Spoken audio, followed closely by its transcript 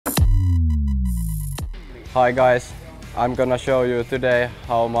Hi guys, I'm gonna show you today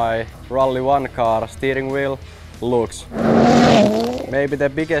how my Rally1 car steering wheel looks. Maybe the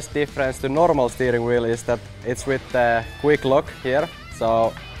biggest difference to normal steering wheel is that it's with the quick lock here,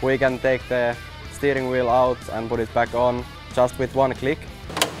 so we can take the steering wheel out and put it back on just with one click.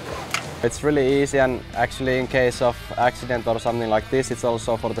 It's really easy, and actually in case of accident or something like this, it's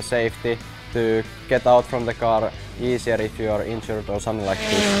also for the safety to get out from the car easier if you are injured or something like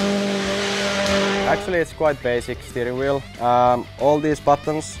this. Actually, it's quite basic steering wheel. All these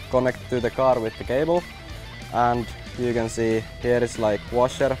buttons connect to the car with the cable, and you can see here is like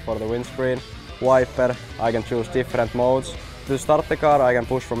washer for the windscreen, wiper. I can choose different modes. To start the car I can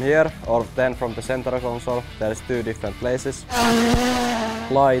push from here or then from the center console. There's two different places.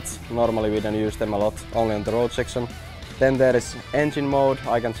 Lights, normally we don't use them a lot, only on the road section. Then there is engine mode,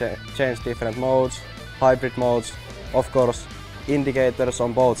 I can change different modes, hybrid modes, of course indicators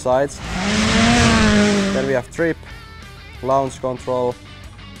on both sides. Then we have trip, launch control.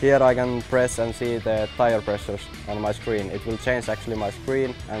 Here I can press and see the tire pressures on my screen. It will change actually my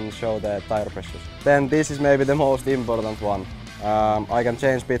screen and show the tire pressures. Then this is maybe the most important one. I can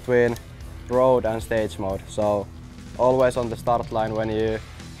change between road and stage mode. So always on the start line when you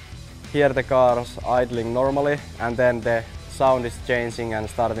hear the cars idling normally and then the sound is changing and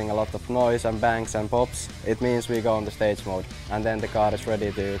starting a lot of noise and bangs and pops, it means we go on the stage mode, and then the car is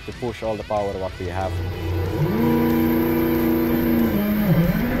ready to push all the power what we have.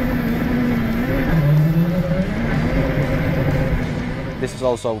 This is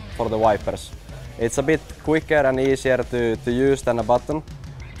also for the wipers. It's a bit quicker and easier to use than a button.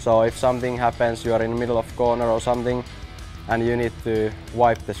 So if something happens, you are in the middle of a corner or something and you need to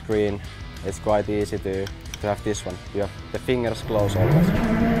wipe the screen, it's quite easy to have this one. You have the fingers close always.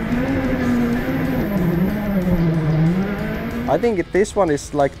 I think this one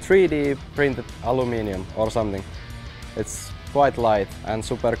is like 3D printed aluminum or something. It's quite light and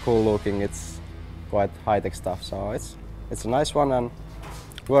super cool looking. It's quite high-tech stuff, so it's a nice one and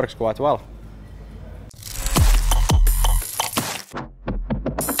works quite well.